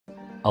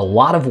A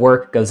lot of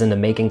work goes into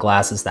making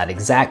glasses that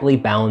exactly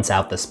balance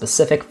out the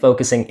specific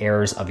focusing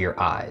errors of your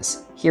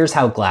eyes. Here's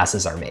how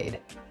glasses are made.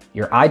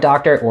 Your eye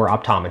doctor or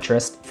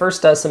optometrist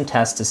first does some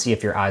tests to see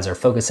if your eyes are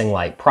focusing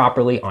light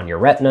properly on your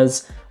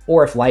retinas,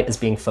 or if light is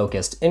being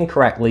focused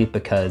incorrectly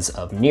because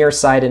of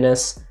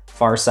nearsightedness,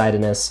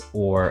 farsightedness,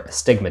 or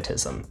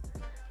astigmatism.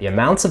 The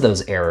amounts of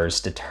those errors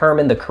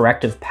determine the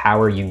corrective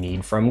power you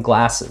need from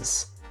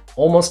glasses.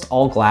 Almost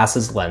all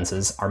glasses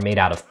lenses are made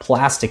out of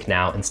plastic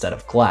now instead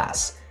of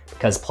glass,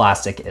 because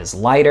plastic is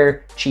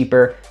lighter,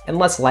 cheaper, and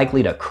less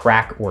likely to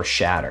crack or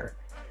shatter.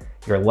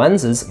 Your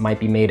lenses might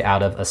be made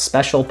out of a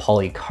special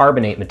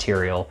polycarbonate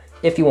material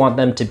if you want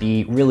them to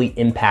be really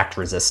impact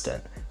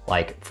resistant,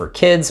 like for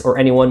kids or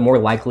anyone more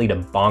likely to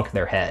bonk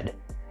their head.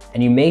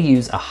 And you may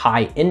use a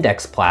high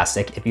index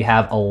plastic if you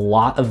have a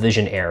lot of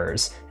vision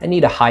errors and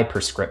need a high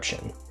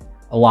prescription.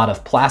 A lot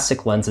of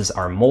plastic lenses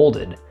are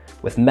molded,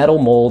 with metal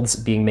molds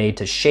being made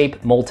to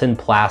shape molten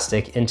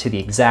plastic into the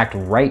exact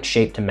right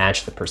shape to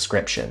match the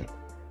prescription.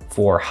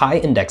 For high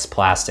index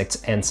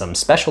plastics and some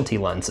specialty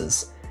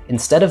lenses,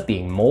 instead of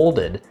being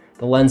molded,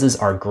 the lenses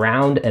are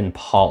ground and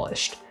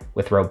polished,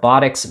 with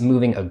robotics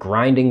moving a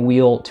grinding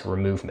wheel to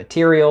remove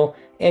material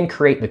and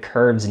create the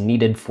curves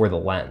needed for the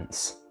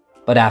lens.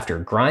 But after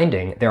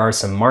grinding, there are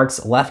some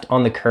marks left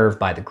on the curve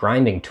by the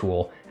grinding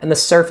tool, and the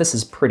surface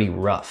is pretty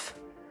rough.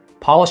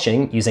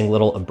 Polishing using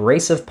little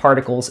abrasive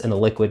particles in a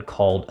liquid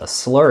called a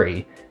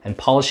slurry and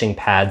polishing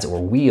pads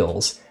or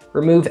wheels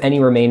remove any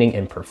remaining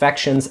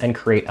imperfections and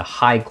create a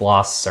high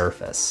gloss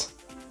surface.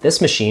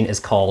 This machine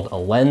is called a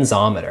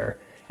lensometer,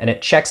 and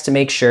it checks to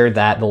make sure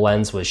that the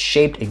lens was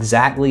shaped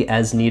exactly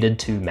as needed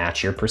to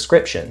match your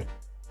prescription.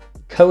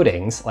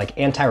 Coatings, like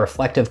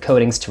anti-reflective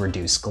coatings to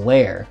reduce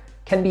glare,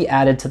 can be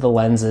added to the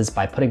lenses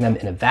by putting them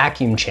in a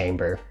vacuum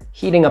chamber,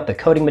 heating up the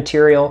coating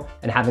material,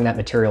 and having that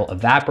material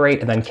evaporate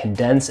and then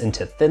condense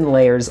into thin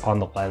layers on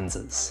the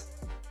lenses.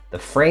 The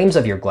frames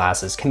of your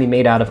glasses can be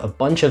made out of a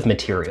bunch of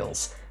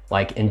materials,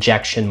 like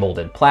injection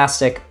molded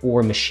plastic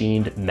or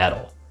machined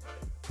metal.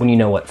 When you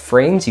know what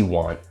frames you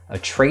want, a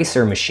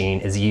tracer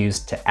machine is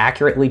used to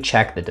accurately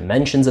check the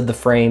dimensions of the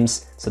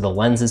frames so the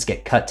lenses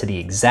get cut to the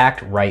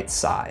exact right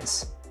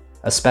size.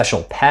 A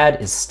special pad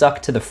is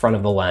stuck to the front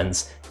of the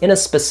lens in a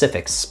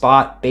specific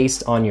spot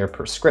based on your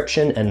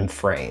prescription and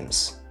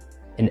frames.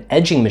 An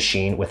edging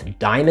machine with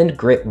diamond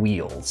grit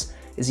wheels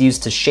is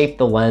used to shape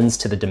the lens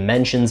to the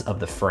dimensions of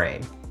the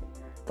frame.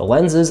 The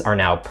lenses are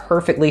now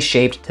perfectly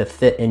shaped to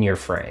fit in your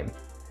frame.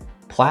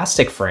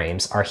 Plastic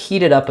frames are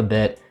heated up a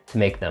bit to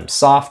make them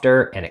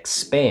softer and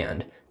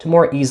expand to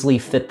more easily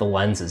fit the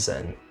lenses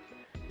in.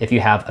 If you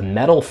have a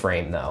metal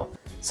frame though,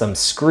 some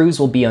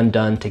screws will be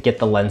undone to get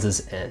the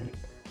lenses in.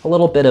 A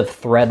little bit of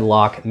thread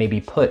lock may be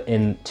put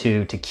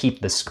into to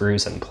keep the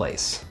screws in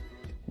place.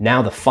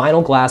 Now the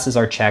final glasses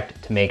are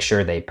checked to make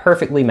sure they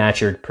perfectly match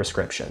your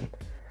prescription.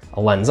 A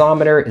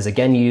lensometer is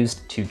again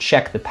used to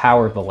check the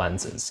power of the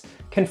lenses,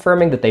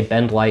 confirming that they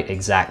bend light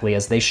exactly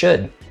as they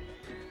should.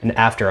 And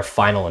after a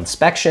final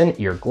inspection,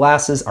 your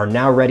glasses are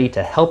now ready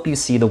to help you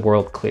see the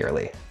world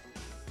clearly.